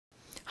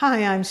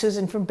Hi, I'm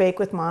Susan from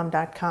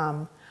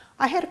BakeWithMom.com.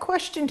 I had a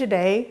question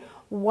today.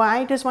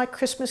 Why does my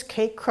Christmas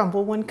cake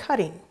crumble when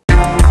cutting?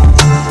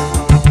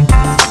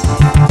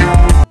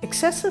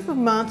 Excessive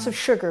amounts of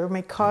sugar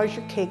may cause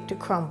your cake to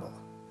crumble.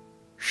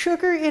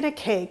 Sugar in a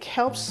cake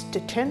helps to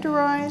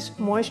tenderize,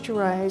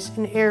 moisturize,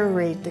 and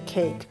aerate the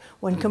cake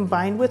when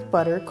combined with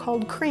butter,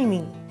 called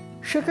creaming.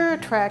 Sugar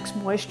attracts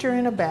moisture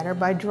in a batter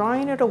by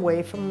drawing it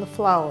away from the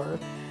flour,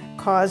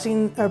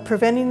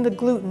 preventing the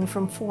gluten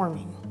from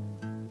forming.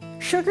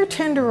 Sugar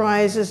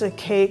tenderizes a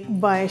cake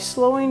by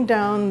slowing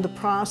down the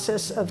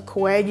process of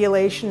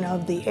coagulation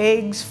of the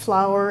eggs,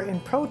 flour,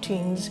 and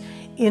proteins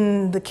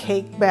in the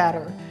cake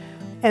batter.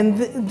 And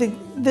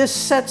this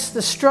sets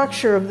the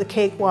structure of the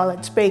cake while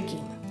it's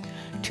baking.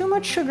 Too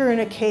much sugar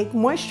in a cake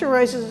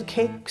moisturizes the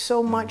cake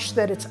so much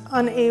that it's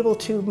unable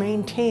to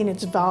maintain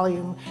its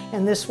volume,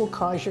 and this will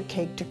cause your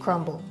cake to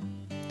crumble.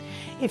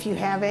 If you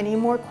have any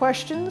more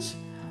questions,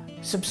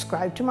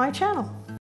 subscribe to my channel.